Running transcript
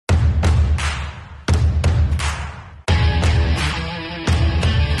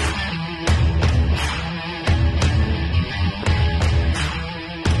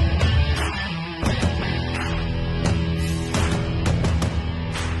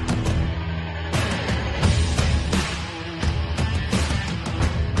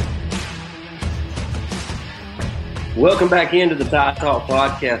Welcome back into the Tide Talk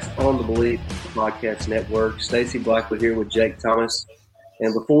podcast on the Believe Podcast Network. Stacey Blackwood here with Jake Thomas.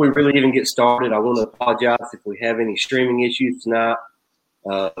 And before we really even get started, I want to apologize if we have any streaming issues tonight.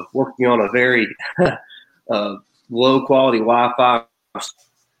 Working on a very low-quality Wi-Fi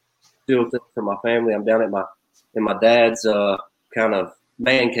still for my family. I'm down at my dad's kind of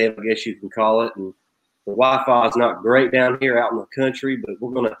man cave, I guess you can call it. And the Wi-Fi is not great down here out in the country, but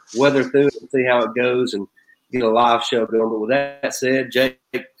we're going to weather through it and see how it goes and get a live show going. But with that said, Jake,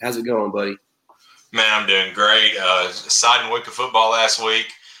 how's it going, buddy? Man, I'm doing great. Exciting week of football last week.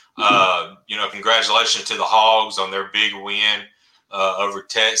 Congratulations to the Hogs on their big win over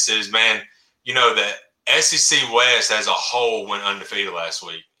Texas. Man, the SEC West as a whole went undefeated last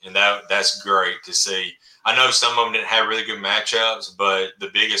week, and that's great to see. I know some of them didn't have really good matchups, but the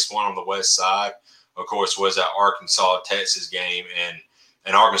biggest one on the West side, of course, was that Arkansas-Texas game,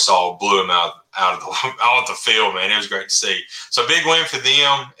 and Arkansas blew them out of the field, man. It was great to see. So big win for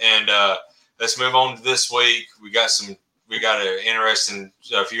them, and let's move on to this week. We got a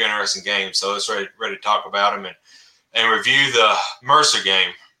few interesting games, so let's ready to talk about them and review the Mercer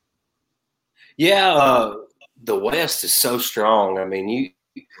game. Yeah, the West is so strong. I mean,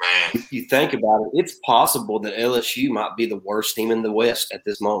 if you think about it, it's possible that LSU might be the worst team in the West at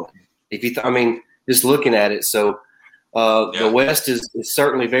this moment. Just looking at it, so. The West is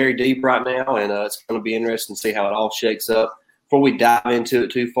certainly very deep right now, and it's going to be interesting to see how it all shakes up. Before we dive into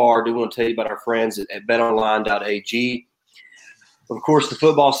it too far, I do want to tell you about our friends at betonline.ag. Of course, the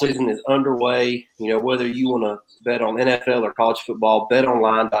football season is underway. Whether you want to bet on NFL or college football,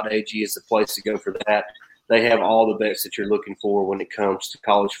 betonline.ag is the place to go for that. They have all the bets that you're looking for when it comes to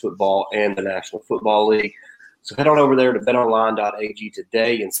college football and the National Football League. So head on over there to betonline.ag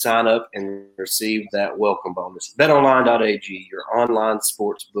today and sign up and receive that welcome bonus. Betonline.ag, your online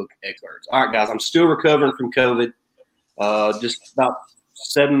sportsbook experts. All right, guys, I'm still recovering from COVID. Just about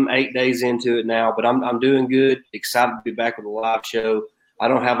 7-8 days into it now, but I'm doing good. Excited to be back with a live show. I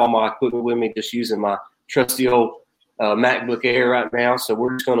don't have all my equipment with me, just using my trusty old MacBook Air right now. So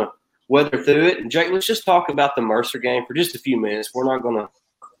we're just going to weather through it. And Jake, let's just talk about the Mercer game for just a few minutes. We're not going to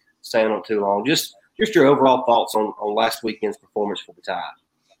stay on it too long. Just your overall thoughts on last weekend's performance for the Tide.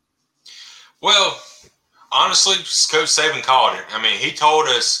 Well, honestly, Coach Saban called it. I mean, he told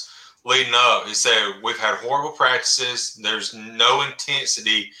us leading up, he said, we've had horrible practices. There's no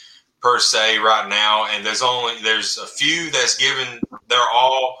intensity per se right now, and there's a few that's given their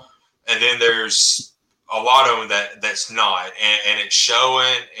all, and then there's a lot of them that's not, and it's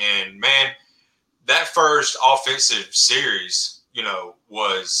showing. And, man, that first offensive series,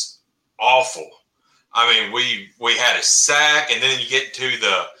 was awful. I mean, we had a sack, and then you get to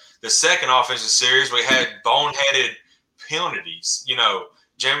the second offensive series, we had boneheaded penalties.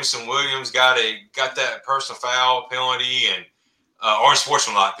 Jameson Williams got that personal foul penalty and or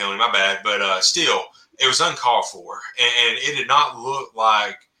sportsmanlike penalty, my bad, but still, it was uncalled for, and it did not look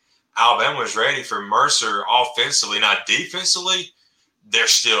like Alabama was ready for Mercer offensively. Now, defensively, they're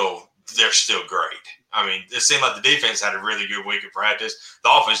still great. I mean, it seemed like the defense had a really good week of practice. The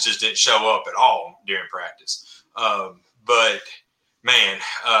offense just didn't show up at all during practice. But, man,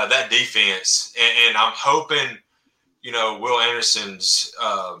 that defense, and I'm hoping, Will Anderson's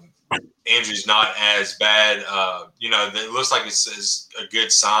injury's not as bad. It looks like it's a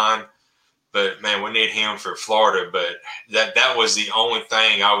good sign. But, man, we need him for Florida. But that was the only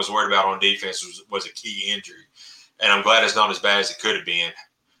thing I was worried about on defense was a key injury. And I'm glad it's not as bad as it could have been.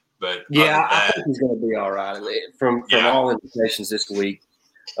 But yeah, I think he's going to be all right. From all indications this week,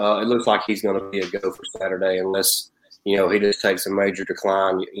 it looks like he's going to be a go for Saturday unless, he just takes a major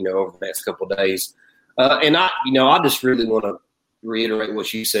decline, over the next couple of days. And I just really want to reiterate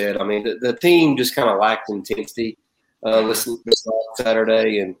what you said. I mean, the team just kind of lacked intensity this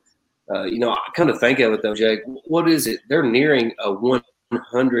Saturday. And, I come to think of it, though, Jake, what is it? They're nearing a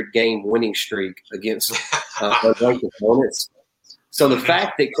 100-game winning streak against ranked opponents. So the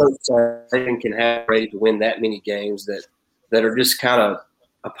fact that Coach Saban can have ready to win that many games that are just kind of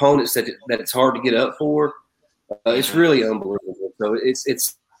opponents that it's hard to get up for, it's really unbelievable. So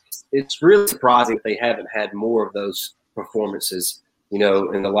it's really surprising that they haven't had more of those performances, in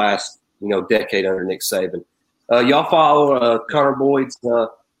the last decade under Nick Saban. Y'all follow Connor Boyd's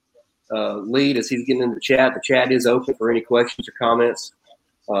lead as he's getting in the chat. The chat is open for any questions or comments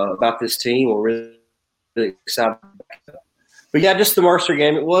about this team. We're really excited. But yeah, just the Mercer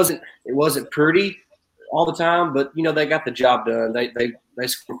game. It wasn't pretty all the time, but they got the job done. They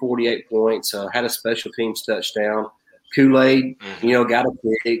scored 48 points. Had a special teams touchdown. Kool-Aid, got a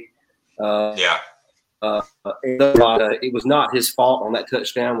pick. It was not his fault on that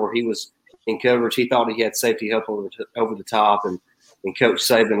touchdown where he was in coverage. He thought he had safety help over the top, and Coach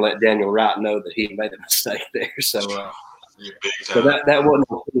Saban let Daniel Wright know that he had made a mistake there. So that wasn't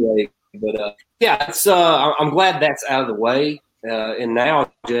a play. But, yeah, it's I'm glad that's out of the way. And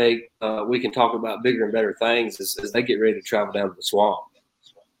now, Jake, we can talk about bigger and better things as they get ready to travel down to the Swamp.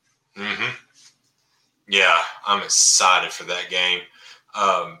 Mm-hmm. Yeah, I'm excited for that game.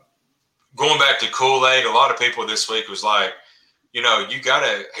 Going back to Kool-Aid, a lot of people this week was like, you got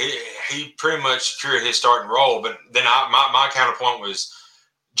to – he pretty much secured his starting role. But then my counterpoint was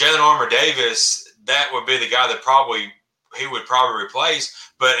Jalen Armour-Davis, that would be the guy that he would probably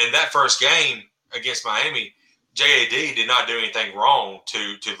replace. But in that first game against Miami, JAD did not do anything wrong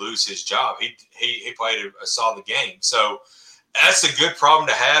to lose his job. He played a solid game. So that's a good problem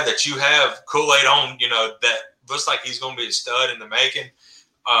to have, that you have Kool-Aid on, that looks like he's going to be a stud in the making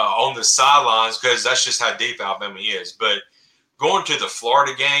on the sidelines, because that's just how deep Alabama is. But going to the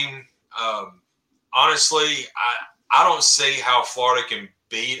Florida game, honestly, I don't see how Florida can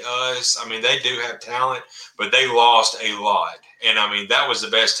beat us. I mean, they do have talent, but they lost a lot. And, I mean, that was the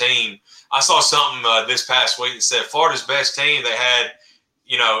best team. I saw something this past week that said Florida's best team they had,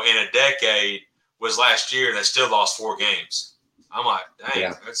 in a decade was last year. They still lost 4 games. I'm like,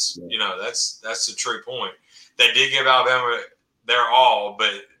 dang, that's a true point. They did give Alabama their all,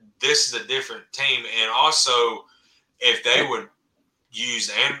 but this is a different team. And also, if they would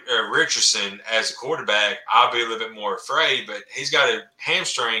use Richardson as a quarterback, I'd be a little bit more afraid. But he's got a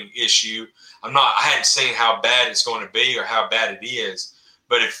hamstring issue. I hadn't seen how bad it's going to be or how bad it is.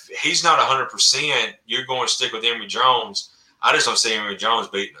 But if he's not 100%, you're going to stick with Emory Jones. I just don't see Emory Jones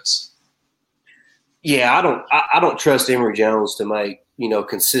beating us. Yeah, I don't trust Emory Jones to make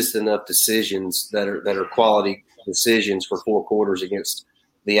consistent enough decisions that are quality decisions for 4 quarters against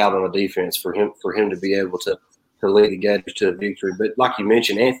the Alabama defense for him to be able to lead the Gators to a victory. But like you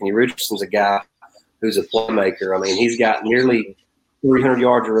mentioned, Anthony Richardson's a guy who's a playmaker. I mean, he's got nearly 300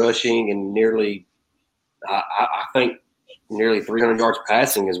 yards rushing and nearly 300 yards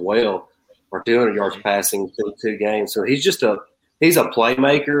passing as well, or 200 yards passing through 2 games. So he's he's a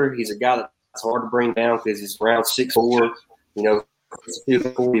playmaker. He's a guy that's hard to bring down because he's around 6'4",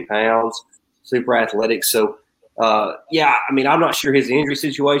 240 pounds, super athletic. So, I mean, I'm not sure his injury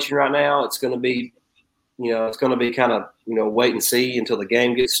situation right now. It's going to be, kind of, wait and see until the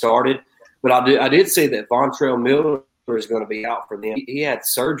game gets started. But I did see that Vontrell Miller is going to be out for them. He had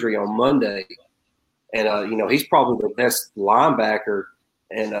surgery on Monday, and he's probably the best linebacker,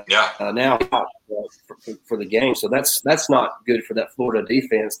 and now he's out for the game. So that's not good for that Florida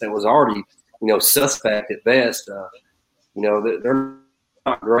defense that was already suspect at best. They're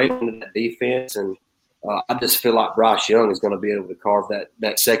not great in that defense, and I just feel like Bryce Young is going to be able to carve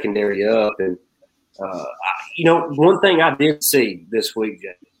that secondary up. And one thing I did see this week,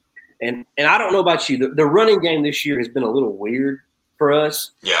 Jay, and I don't know about you, the running game this year has been a little weird for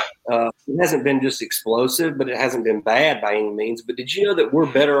us. Yeah, it hasn't been just explosive, but it hasn't been bad by any means. But did you know that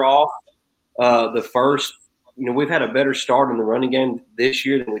we're better off the first? We've had a better start in the running game this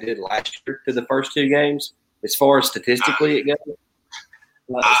year than we did last year to the first 2 games, as far as statistically it goes.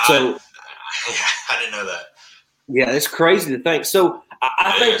 I didn't know that. Yeah, it's crazy to think. So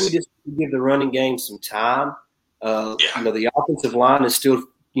I think we just give the running game some time. The offensive line is still,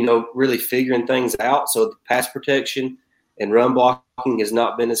 really figuring things out. So the pass protection and run blocking has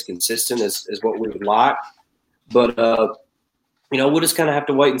not been as consistent as what we would like. But we'll just kind of have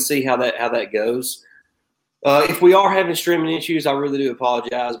to wait and see how that goes. If we are having streaming issues, I really do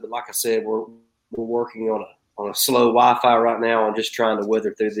apologize. But like I said, we're working on a slow Wi-Fi right now and just trying to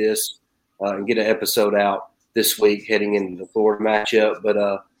weather through this and get an episode out this week heading into the Florida matchup.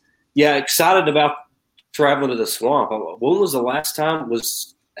 But, excited about traveling to the Swamp. When was the last time?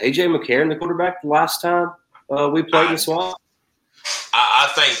 Was A.J. McCarron the quarterback the last time we played in the Swamp? I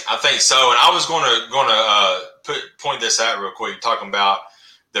think so. And I was going to point this out real quick, talking about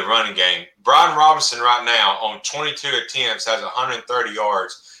the running game. Brian Robinson right now on 22 attempts has 130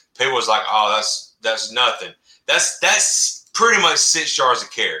 yards. People was like, oh, that's nothing. That's pretty much 6 yards a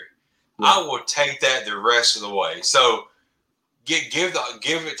carry. Yeah. I will take that the rest of the way. So give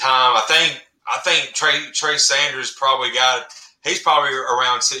it time. I think Trey Sanders he's probably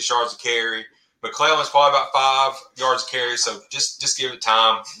around 6 yards a carry. McClellan's probably about 5 yards a carry. So just give it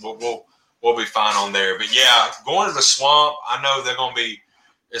time. We'll be fine on there. But yeah, going to the Swamp, I know it's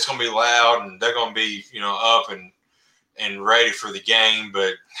going to be loud and they're going to be, up and ready for the game.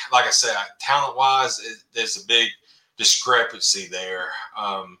 But like I said, talent-wise, there's a big discrepancy there.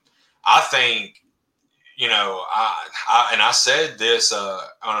 I think, I said this on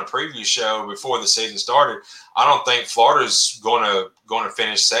a previous show before the season started. I don't think Florida's going to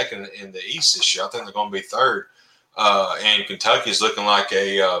finish second in the East this year. I think they're going to be third. And Kentucky's looking like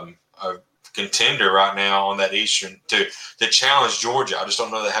a contender right now on that Eastern to challenge Georgia. I just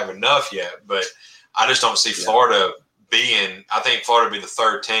don't know they have enough yet, but I just don't see Florida being. I think Florida will be the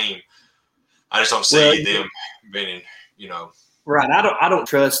third team. I just don't see them being. Right. I don't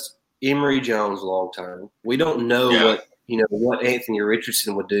trust Emory Jones long term. We don't know what Anthony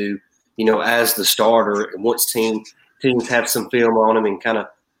Richardson would do, as the starter, and once teams have some film on him and kind of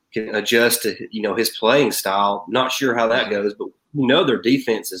can adjust to his playing style. Not sure how that goes, but their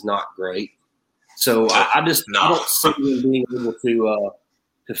defense is not great. So I don't see them being able to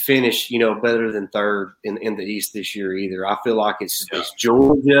finish better than third in the East this year either. I feel like it's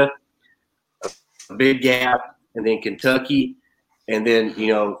Georgia, a big gap, and then Kentucky. And then,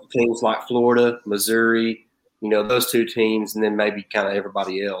 teams like Florida, Missouri, those two teams, and then maybe kind of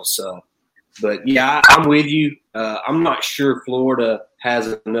everybody else. But, I'm with you. I'm not sure Florida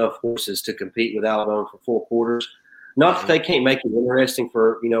has enough horses to compete with Alabama for 4 quarters. Not that they can't make it interesting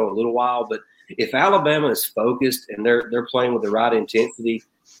for, a little while, but if Alabama is focused and they're playing with the right intensity,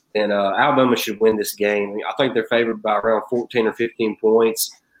 then Alabama should win this game. I think they're favored by around 14 or 15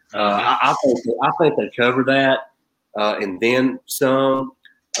 points. I think they cover that. And then some.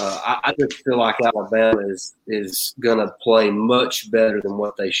 I just feel like Alabama is going to play much better than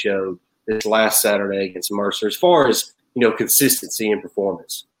what they showed this last Saturday against Mercer as far as, consistency and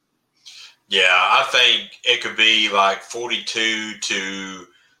performance. Yeah, I think it could be like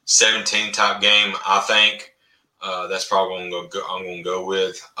 42-17 type game. I think that's probably what I'm going to go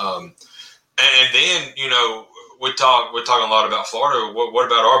with. And then, we're talking a lot about Florida. What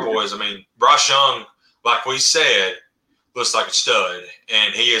about our boys? I mean, Bryce Young, like we said, looks like a stud,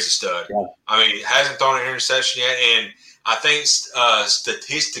 and he is a stud. Yeah. I mean, hasn't thrown an interception yet, and I think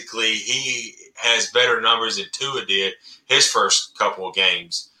statistically he has better numbers than Tua did his first couple of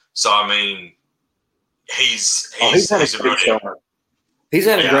games. So, I mean, he's had a great start. He's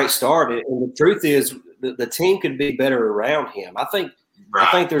had a great start, and the truth is the team could be better around him. I think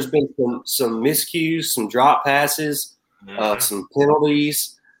there's been some miscues, some drop passes, some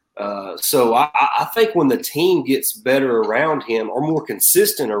penalties. So I think when the team gets better around him or more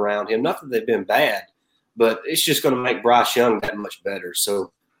consistent around him, not that they've been bad, but it's just going to make Bryce Young that much better.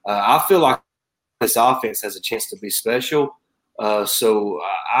 So I feel like this offense has a chance to be special. So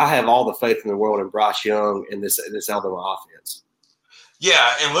I have all the faith in the world in Bryce Young and this Alabama offense.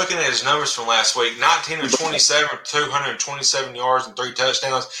 Yeah, and looking at his numbers from last week, 19 of 27, 227 yards and 3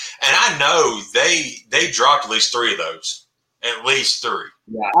 touchdowns. And I know they dropped at least 3 of those. At least 3.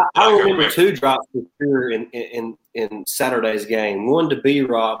 Yeah, I remember 2 drops for sure in Saturday's game. One to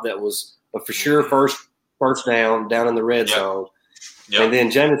B-Rob that was a for sure first down in the red zone. Yep. And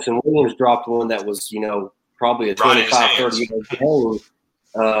then Jamison Williams dropped one that was, probably a 25-30 yard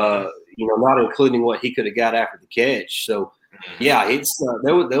game, not including what he could have got after the catch. So, it's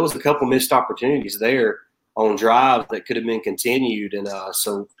there was a couple missed opportunities there on drives that could have been continued. And I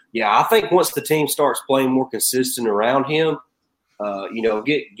think once the team starts playing more consistent around him,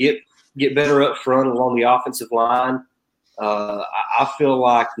 get better up front along the offensive line. I feel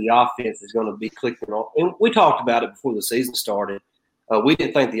like the offense is going to be clicking on. And we talked about it before the season started. We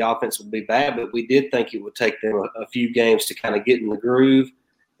didn't think the offense would be bad, but we did think it would take them a few games to kind of get in the groove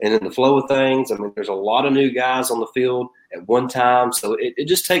and in the flow of things. I mean, there's a lot of new guys on the field at one time, so it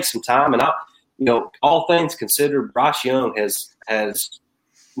just takes some time. And all things considered, Bryce Young has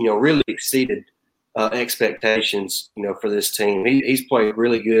really exceeded expectations, for this team. He's played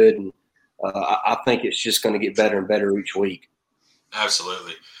really good, and I think it's just going to get better and better each week.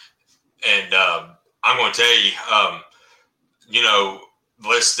 Absolutely. And I'm going to tell you,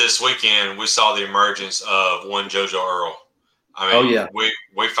 this weekend we saw the emergence of one JoJo Earl. I mean,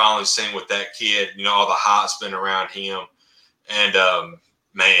 we finally seen with that kid, all the hype's been around him. And,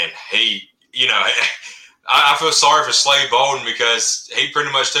 man, he, I feel sorry for Slade Bolden because he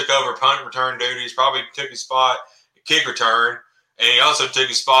pretty much took over punt return duties, probably took his spot at kick return, and he also took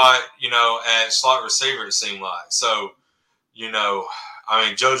his spot, at slot receiver, it seemed like. So,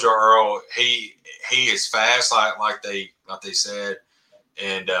 JoJo Earl, he is fast, like they said,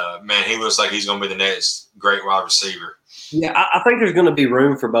 and man, he looks like he's going to be the next great wide receiver. Yeah, I think there's going to be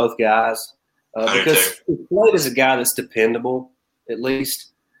room for both guys because Slade is a guy that's dependable, at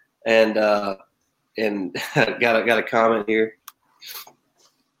least, and got a comment here.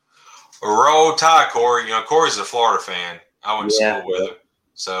 Roll Tide, Corey. Corey's a Florida fan. I went to school with him.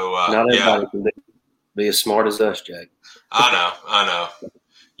 So, not everybody can be as smart as us, Jake. I know.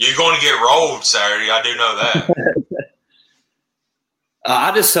 You're going to get rolled Saturday. I do know that.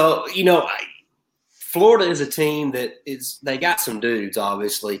 I just saw, Florida is a team they got some dudes,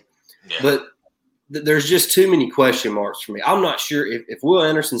 obviously, but there's just too many question marks for me. I'm not sure if Will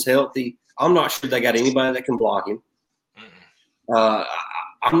Anderson's healthy. I'm not sure they got anybody that can block him.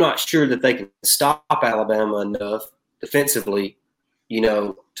 I'm not sure that they can stop Alabama enough defensively,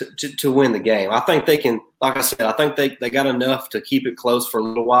 to win the game. I think they can, like I said, I think they got enough to keep it close for a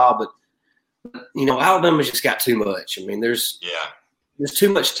little while, but Alabama's just got too much. I mean, there's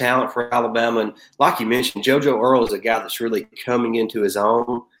too much talent for Alabama. And like you mentioned, JoJo Earle is a guy that's really coming into his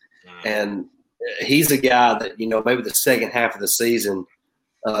own. And he's a guy that, maybe the second half of the season,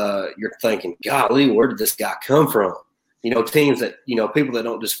 you're thinking, golly, where did this guy come from? Teams that, people that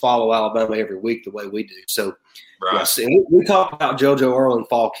don't just follow Alabama every week the way we do. So, we talked about JoJo Earle in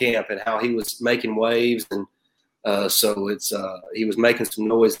fall camp and how he was making waves. And so he was making some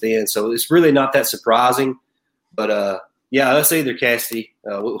noise then. So it's really not that surprising. But, us either, Cassidy.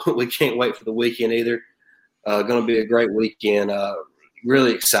 We can't wait for the weekend either. Going to be a great weekend.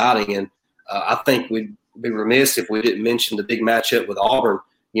 Really exciting. And I think we'd be remiss if we didn't mention the big matchup with Auburn,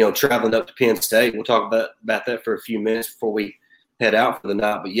 traveling up to Penn State. We'll talk about that for a few minutes before we head out for the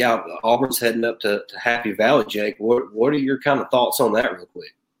night. But, Auburn's heading up to Happy Valley, Jake. What are your kind of thoughts on that real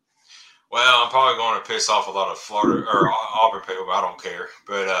quick? Well, I'm probably going to piss off a lot of Florida or Auburn people, but I don't care.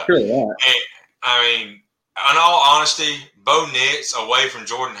 But, sure, yeah. In all honesty, Bo Nix away from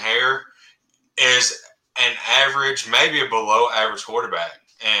Jordan Hare is an average, maybe a below average quarterback.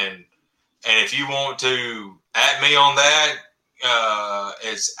 And if you want to at me on that,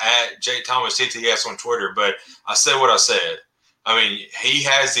 it's at Jake Thomas TTS on Twitter. But I said what I said. I mean, he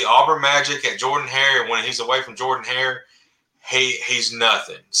has the Auburn magic at Jordan Hare, and when he's away from Jordan Hare, he's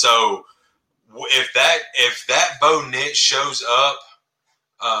nothing. So if that Bo Nix shows up,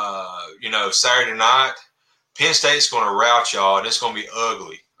 Saturday night, Penn State's going to rout y'all, and it's going to be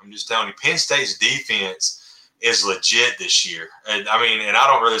ugly. I'm just telling you, Penn State's defense is legit this year. And I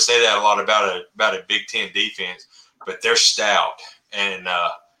don't really say that a lot about a Big Ten defense, but they're stout. And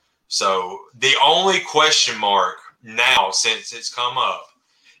so the only question mark now, since it's come up,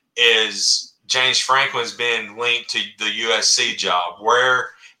 is James Franklin's been linked to the USC job. Where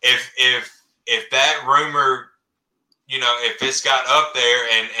if that rumor, if it's got up there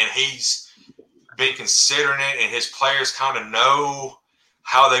and he's been considering it, and his players kind of know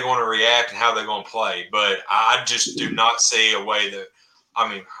how they're going to react and how they're going to play. But I just do not see a way that,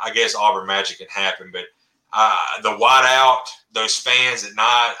 I guess Auburn magic can happen, but the whiteout, those fans at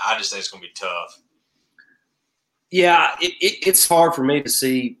night, I just think it's going to be tough. Yeah, it's hard for me to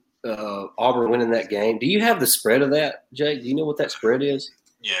see Auburn winning that game. Do you have the spread of that, Jake? Do you know what that spread is?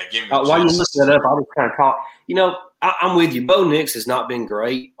 Yeah, give me while you look that up, I'll just kind of talk. I'm with you. Bo Nix has not been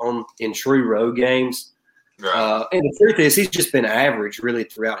great in true road games. Right. And the truth is, he's just been average really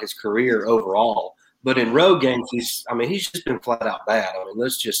throughout his career overall. But in road games, he's just been flat out bad.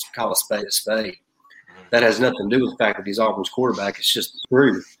 Let's just call a spade a spade. That has nothing to do with the fact that he's Auburn's quarterback. It's just the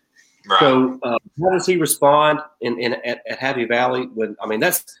truth. Right. So how does he respond at Happy Valley?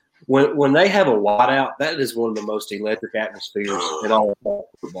 When they have a whiteout, that is one of the most electric atmospheres in all of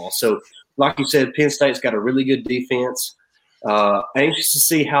football. So, like you said, Penn State's got a really good defense. Anxious to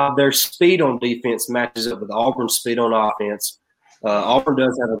see how their speed on defense matches up with Auburn's speed on offense. Auburn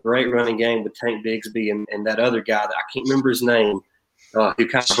does have a great running game with Tank Bigsby and that other guy that I can't remember his name, who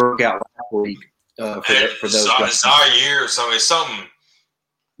kind of broke out last week for those guys. Zaire or something. It's something.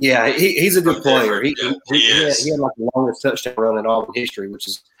 Yeah, he's a good player. He is. He had like the longest touchdown run in Auburn history, which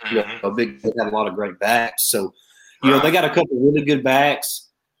is a big. They had a lot of great backs. So, they got a couple of really good backs.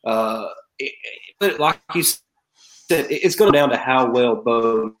 But like you said, it's going down to how well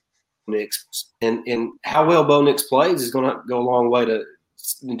Bo Nix and how well Bo Nix plays is going to go a long way to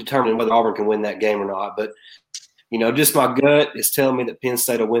determining whether Auburn can win that game or not. But just my gut is telling me that Penn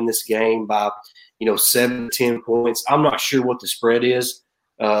State will win this game by 7 to 10 points. I'm not sure what the spread is.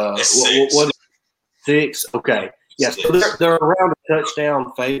 What 6? Okay. Yeah, so they're around a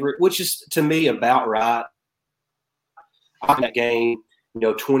touchdown favorite, which is to me about right. That game,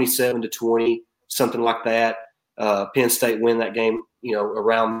 27 to 20, something like that. Penn State win that game,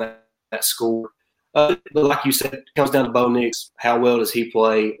 around that score. But like you said, it comes down to Bo Nix. How well does he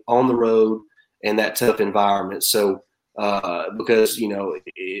play on the road in that tough environment? So, because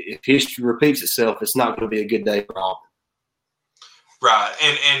if history repeats itself, it's not going to be a good day for Auburn. Right,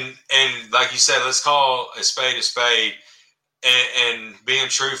 and like you said, let's call a spade, and being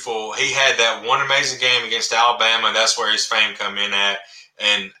truthful, he had that one amazing game against Alabama. That's where his fame come in at,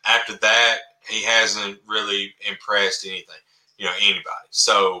 and after that, he hasn't really impressed anything. anybody.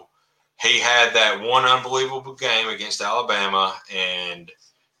 So he had that one unbelievable game against Alabama, and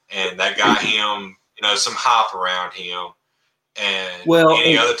that got him, some hype around him. And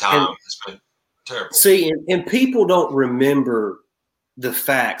any other time, it's been terrible. See, and people don't remember the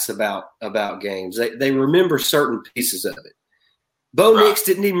facts about games. They remember certain pieces of it. Bo Nix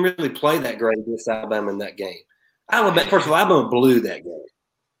didn't even really play that great against Alabama in that game. First of all, Alabama blew that game.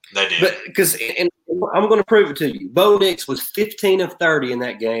 They did. But and I'm going to prove it to you. Bo Nix was 15 of 30 in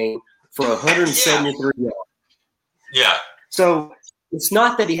that game for 173 yards. Yeah. So it's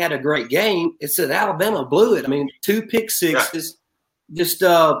not that he had a great game. It's that Alabama blew it. I mean, 2 pick sixes, just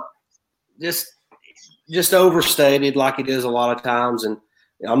overstated like it is a lot of times. And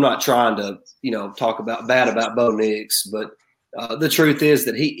I'm not trying to, talk bad about Bo Nix, but the truth is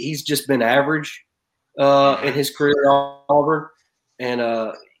that he's just been average in his career at Auburn,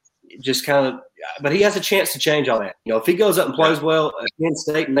 and just kind of. But he has a chance to change all that. If he goes up and plays well at Penn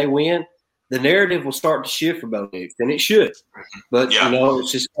State and they win, the narrative will start to shift for Bo Nix, and it should. But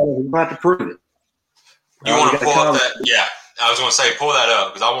it's just you have to prove it. You want to pull up that? Yeah, I was going to say pull that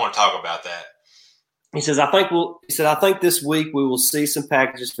up because I want to talk about that. He says, I think this week we will see some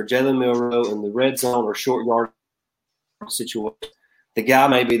packages for Jalen Milroe in the red zone or short yard situation. The guy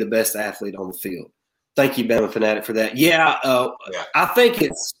may be the best athlete on the field. Thank you, Bama Fanatic, for that. I think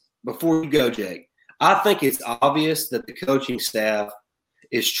it's before you go, Jake. I think it's obvious that the coaching staff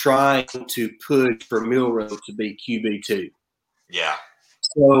is trying to push for Milroe to be QB2. Yeah.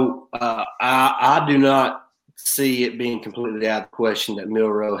 So I do not see it being completely out of the question that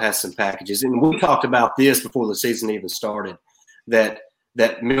Milroe has some packages. And we talked about this before the season even started, that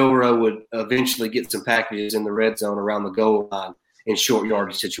Milroe would eventually get some packages in the red zone around the goal line in short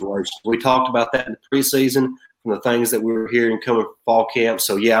yardage situations. We talked about that in the preseason from the things that we were hearing coming from fall camp.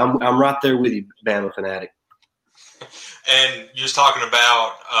 So, I'm right there with you, Bama Fanatic. And you're just talking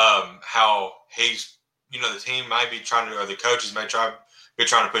about how he's, the team might be trying to, or the coaches may be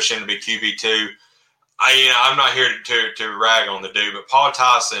trying to push him to be QB2. I'm not here to rag on the dude, but Paul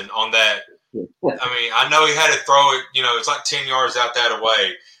Tyson on that. I know he had to throw it. It's like 10 yards out that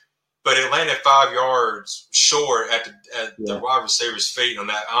away, but it landed 5 yards short at the wide receiver's feet on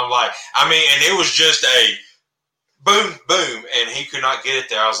that. I'm like, and it was just a boom, boom, and he could not get it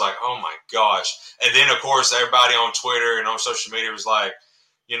there. I was like, oh my gosh. And then, of course, everybody on Twitter and on social media was like,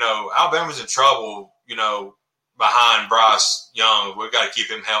 Alabama's in trouble, behind Bryce Young. We've got to keep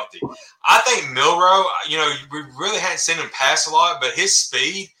him healthy. I think Milroe, we really hadn't seen him pass a lot, but his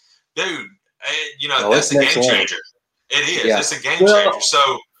speed, dude, that's a game changer. It is. Yeah. It's a game changer. So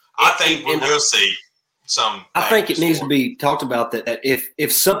I think we will see some. I think it needs to be talked about that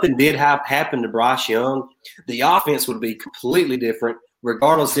if something did happen to Bryce Young, the offense would be completely different,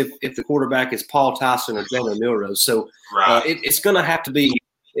 regardless if the quarterback is Paul Tyson or Jalen Milroe. So it's going to have to be.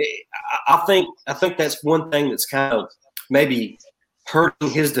 I think that's one thing that's kind of maybe hurting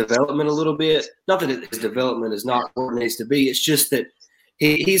his development a little bit. Not that his development is not where it needs to be. It's just that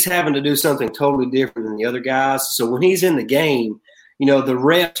he's having to do something totally different than the other guys. So when he's in the game, the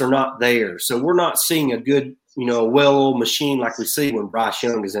reps are not there. So we're not seeing a good, well-oiled machine like we see when Bryce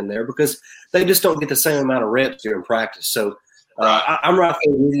Young is in there because they just don't get the same amount of reps during practice. So I'm right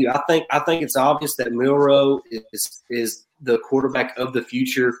there with you. I think it's obvious that Milroe is the quarterback of the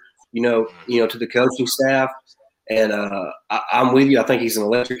future, to the coaching staff. And I'm with you. I think he's an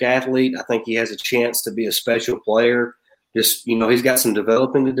electric athlete. I think he has a chance to be a special player. Just, he's got some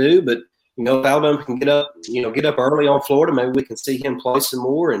developing to do. But, if Alabama can get up early on Florida, maybe we can see him play some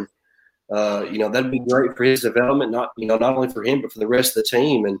more. And, that'd be great for his development, not only for him, but for the rest of the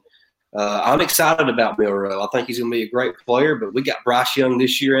team. And I'm excited about Milroe. I think he's going to be a great player. But we got Bryce Young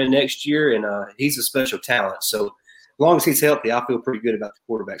this year and next year, and he's a special talent. So as long as he's healthy, I feel pretty good about the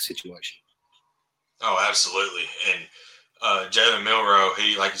quarterback situation. Oh, absolutely. And Jalen Milroe,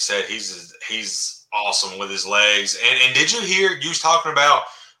 he, like you said, he's awesome with his legs. And did you hear you was talking about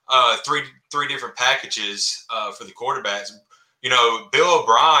three different packages for the quarterbacks? Bill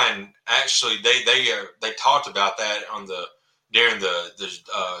O'Brien actually they talked about that during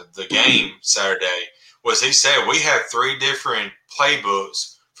the game Saturday. Was he said we have 3 different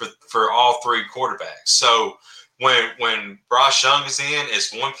playbooks for all 3 quarterbacks. So when Bryce Young is in,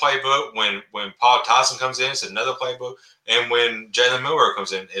 it's one playbook. When Paul Tyson comes in, it's another playbook. And when Jalen Milroe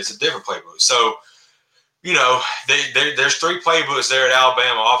comes in, it's a different playbook. So, there's 3 playbooks there at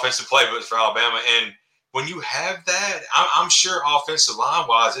Alabama, offensive playbooks for Alabama. And when you have that, I'm sure offensive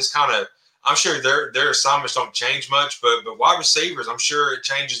line-wise, it's kind of – I'm sure their assignments don't change much. But wide receivers, I'm sure it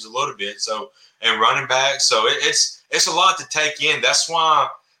changes a little bit. So, and running back. So, it's a lot to take in. That's why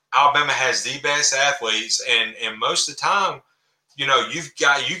 – Alabama has the best athletes, and most of the time, you've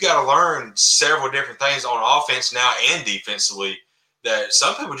got to learn several different things on offense now and defensively that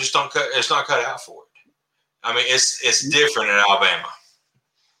some people just don't cut. It's not cut out for it. I mean, it's different in Alabama.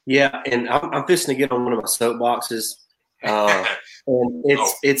 Yeah, and I'm fixing to get on one of my soapboxes, and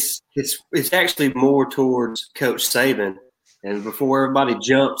it's actually more towards Coach Saban. And before everybody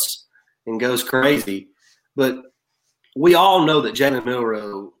jumps and goes crazy, but we all know that Jalen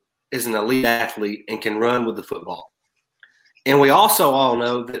Milroe is an elite athlete and can run with the football. And we also all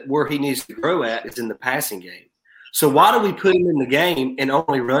know that where he needs to grow at is in the passing game. So why do we put him in the game and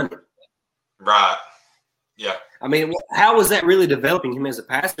only run him? Right. Yeah. I mean, how is that really developing him as a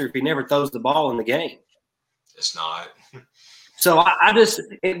passer if he never throws the ball in the game? It's not. So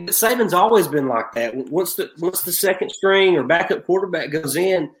Saban's always been like that. Once the second string or backup quarterback goes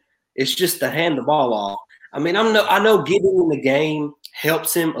in, it's just to hand the ball off. I mean, I know getting in the game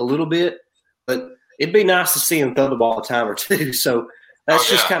helps him a little bit, but it'd be nice to see him throw the ball a time or two. So that's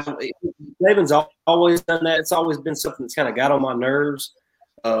just kind of – Saban's always done that. It's always been something that's kind of got on my nerves.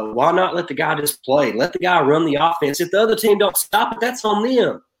 Why not let the guy just play? Let the guy run the offense. If the other team don't stop it, that's on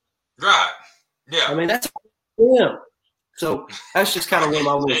them. Right. Yeah. I mean, that's on them. So that's just kind of one of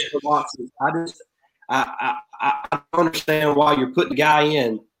my little boxes. I don't understand why you're putting the guy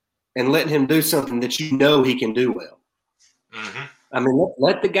in and letting him do something that you know he can do well. Mm-hmm. I mean,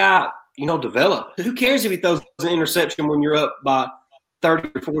 let the guy, develop. Who cares if he throws an interception when you're up by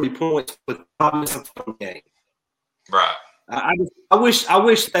 30 or 40 points with 5 minutes of the game? Right. I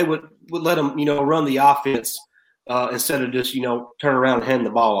wish they would let him, run the offense instead of just, turn around and hand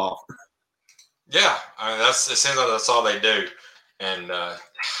the ball off. Yeah, I mean, it seems like that's all they do. And I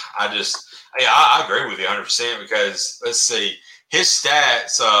agree with you 100% because, let's see, his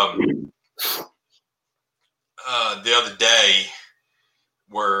stats the other day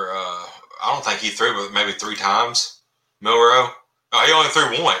were I don't think he threw but maybe 3 times, Milroe. No, he only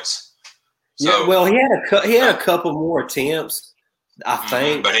threw once. So, yeah, well, he had a couple more attempts, I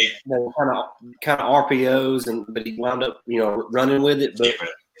think, but he kind of RPOs, but he wound up, running with it. But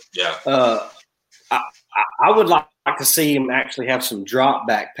yeah. I would like to see him actually have some drop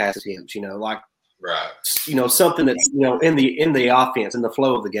back pass attempts, right. Something that's, in the offense, in the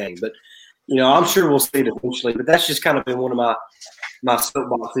flow of the game. But, I'm sure we'll see it eventually. But that's just kind of been one of my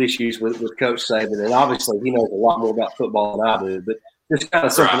soapbox issues with Coach Saban. And obviously he knows a lot more about football than I do. But it's kind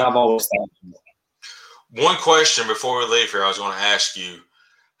of something I've always thought about. One question before we leave here I was going to ask you.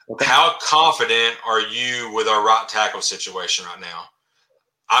 Okay. How confident are you with our right tackle situation right now?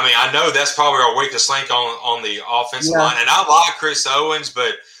 I mean, I know that's probably our weakest link on the offensive line. And I like Chris Owens,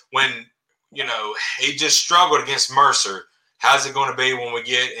 but when, he just struggled against Mercer, how's it going to be when we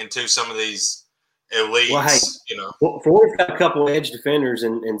get into some of these elites, we've got a couple of edge defenders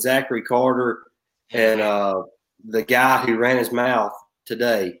in Zachary Carter and the guy who ran his mouth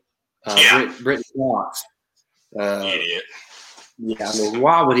today, Britton Fox. Idiot. Yeah, I mean,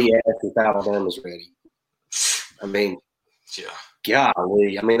 why would he ask if Alabama's ready? I mean,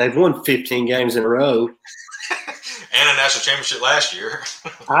 golly. I mean, they've won 15 games in a row. And a national championship last year.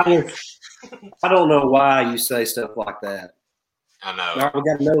 I don't know why you say stuff like that. I know. All right, we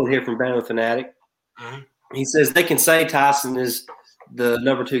got another one here from Bama Fanatic. Mm-hmm. He says they can say Tyson is the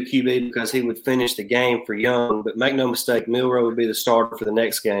number 2 QB because he would finish the game for Young, but make no mistake, Milroe would be the starter for the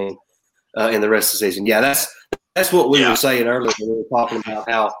next game in the rest of the season. Yeah, that's what we were saying earlier when we were talking about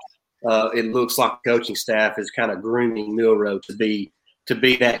how it looks like the coaching staff is kind of grooming Milroe to be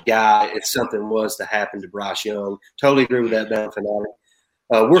that guy if something was to happen to Bryce Young. Totally agree with that, Bama Fanatic.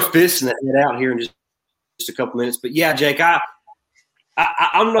 We're fisting to head out here in just a couple minutes. But, yeah, Jake,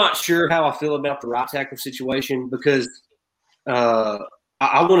 I'm not sure how I feel about the right tackle situation because I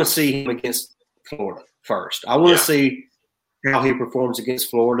want to see him against Florida first. I want to see how he performs against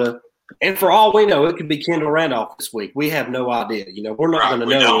Florida. And for all we know, it could be Kendall Randolph this week. We have no idea. We're not going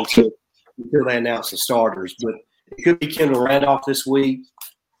to know until they announce the starters. But it could be Kendall Randolph this week.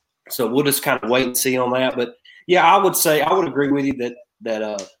 So we'll just kind of wait and see on that. But, yeah, I would agree with you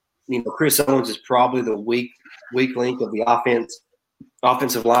that Chris Owens is probably the weak link of the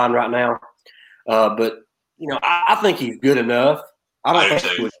offensive line right now. But, I think he's good enough. I don't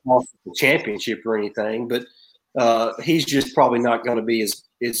think he would cost the championship or anything, but he's just probably not going to be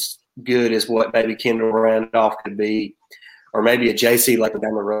as good as what maybe Kendall Randolph could be, or maybe a J.C. like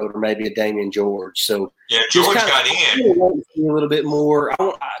down the road, or maybe a Damian George. So George got in a little bit more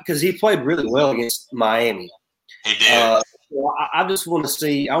because he played really well against Miami. He did. I just want to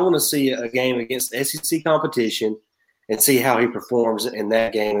see. I want to see a game against SEC competition and see how he performs in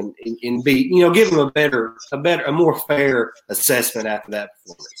that game, and be give him a more fair assessment after that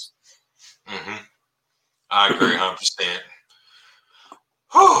performance. Mm-hmm. I agree 100%.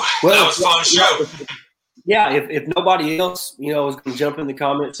 Whew, that was a fun show. Yeah, if nobody else, is going to jump in the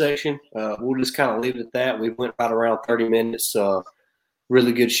comment section, we'll just kind of leave it at that. We went right around 30 minutes.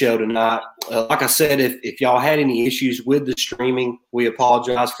 Really good show tonight. Like I said, if y'all had any issues with the streaming, we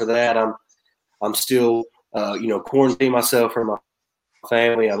apologize for that. I'm still, quarantining myself from my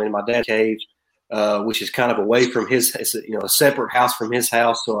family. I'm in my dad's cave, which is kind of away from his, a separate house from his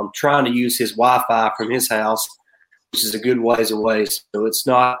house. So I'm trying to use his Wi-Fi from his house, which is a good ways away. So it's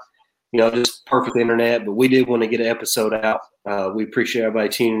not, just perfect internet, but we did want to get an episode out. We appreciate everybody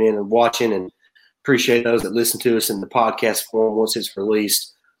tuning in and watching, and appreciate those that listen to us in the podcast form once it's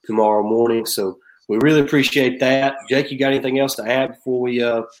released tomorrow morning. So we really appreciate that. Jake, you got anything else to add before we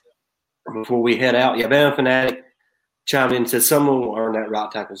head out? Yeah, Bama Fanatic chimed in, said someone will earn that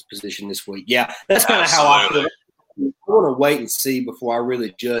right tackle's position this week. Yeah, that's kind of how I feel. I want to wait and see before I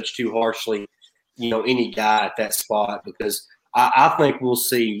really judge too harshly, any guy at that spot, because I think we'll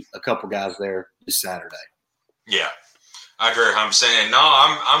see a couple guys there this Saturday. Yeah, I agree 100%. No,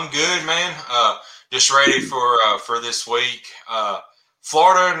 I'm good, man. Just ready for this week.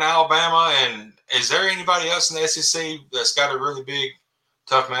 Florida and Alabama, and is there anybody else in the SEC that's got a really big,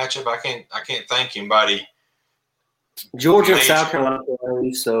 tough matchup? I can't think anybody. Georgia and South Carolina,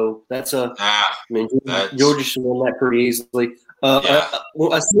 so that's Georgia should win that pretty easily.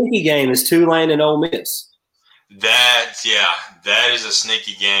 A sneaky game is Tulane and Ole Miss. That is a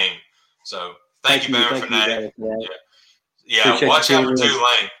sneaky game. So thank you, Bama Fanatic. Yeah, watch out for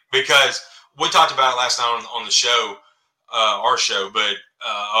Tulane, because we talked about it last night on the show, our show. But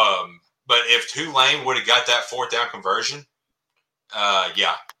if Tulane would have got that fourth down conversion, they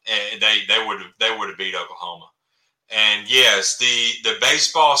would have beat Oklahoma. And yes, the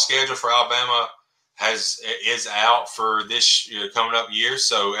baseball schedule for Alabama is out for this coming up year.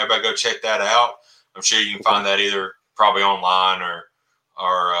 So everybody go check that out. I'm sure you can find that either probably online or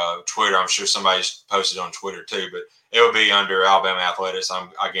Twitter. I'm sure somebody's posted on Twitter too, but it will be under Alabama Athletics.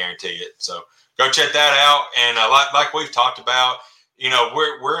 I guarantee it. So go check that out. And like we've talked about,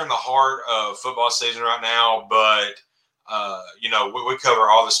 we're in the heart of football season right now, but we cover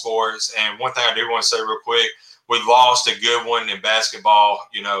all the sports. And one thing I do want to say real quick, we lost a good one in basketball,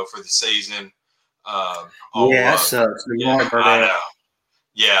 for the season. I know.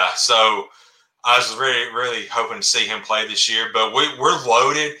 Yeah, so I was really, really hoping to see him play this year, but we're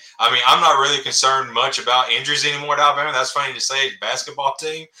loaded. I mean, I'm not really concerned much about injuries anymore at Alabama. That's funny to say, basketball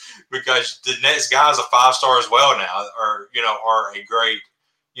team, because the next guy's a 5-star as well now, or are a great,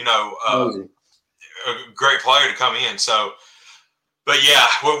 a great player to come in. So, but yeah,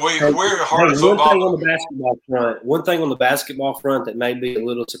 we're hard at football. One thing on the basketball front that may be a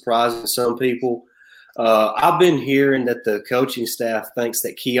little surprising to some people. I've been hearing that the coaching staff thinks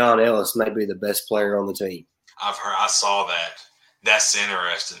that Keon Ellis may be the best player on the team. I saw that. That's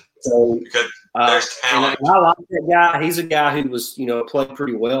interesting. So, because there's talent. I like that guy. He's a guy who was, played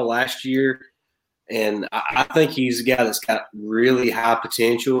pretty well last year, and I think he's a guy that's got really high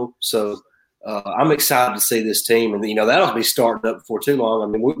potential. So I'm excited to see this team, and that'll be starting up before too long. I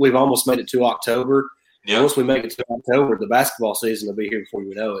mean, we've almost made it to October. Yeah. Once we make it to October, the basketball season will be here before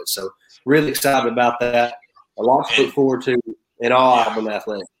you know it. So really excited about that. A lot to look forward to in all Alabama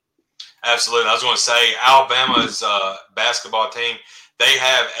athletics. Absolutely. I was going to say, Alabama's basketball team, they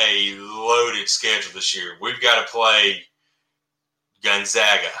have a loaded schedule this year. We've got to play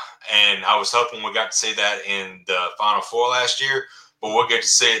Gonzaga, and I was hoping we got to see that in the Final Four last year, but we'll get to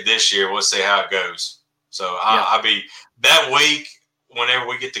see it this year. We'll see how it goes. So I'll be that week. Whenever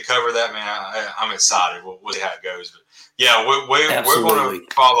we get to cover that, man, I'm excited. We'll see how it goes. But yeah, we're going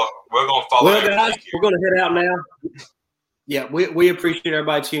to follow. We're going to follow. Well, guys, we're going to head out now. Yeah, we appreciate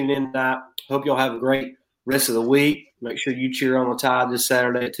everybody tuning in tonight. Hope y'all have a great rest of the week. Make sure you cheer on the Tide this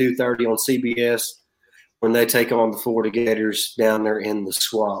Saturday at 2:30 on CBS when they take on the Florida Gators down there in the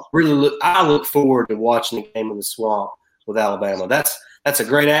Swamp. I look forward to watching the game in the Swamp with Alabama. That's a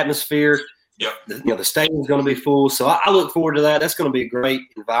great atmosphere. Yep. The stadium's going to be full, so I look forward to that. That's going to be a great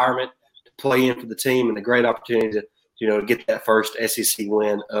environment to play in for the team, and a great opportunity to get that first SEC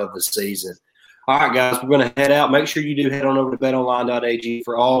win of the season. All right, guys, we're going to head out. Make sure you do head on over to betonline.ag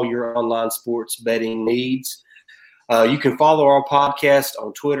for all your online sports betting needs. You can follow our podcast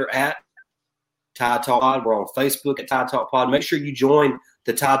on Twitter at Tide Talk Pod. We're on Facebook at Tide Talk Pod. Make sure you join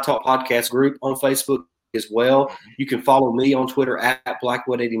the Tide Talk Podcast group on Facebook as well. You can follow me on Twitter at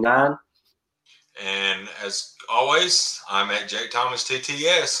Blackwood89. And as always, I'm at Jake Thomas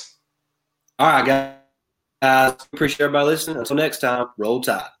TTS. All right, guys. Appreciate everybody listening. Until next time, roll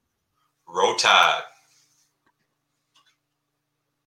Tide. Roll Tide.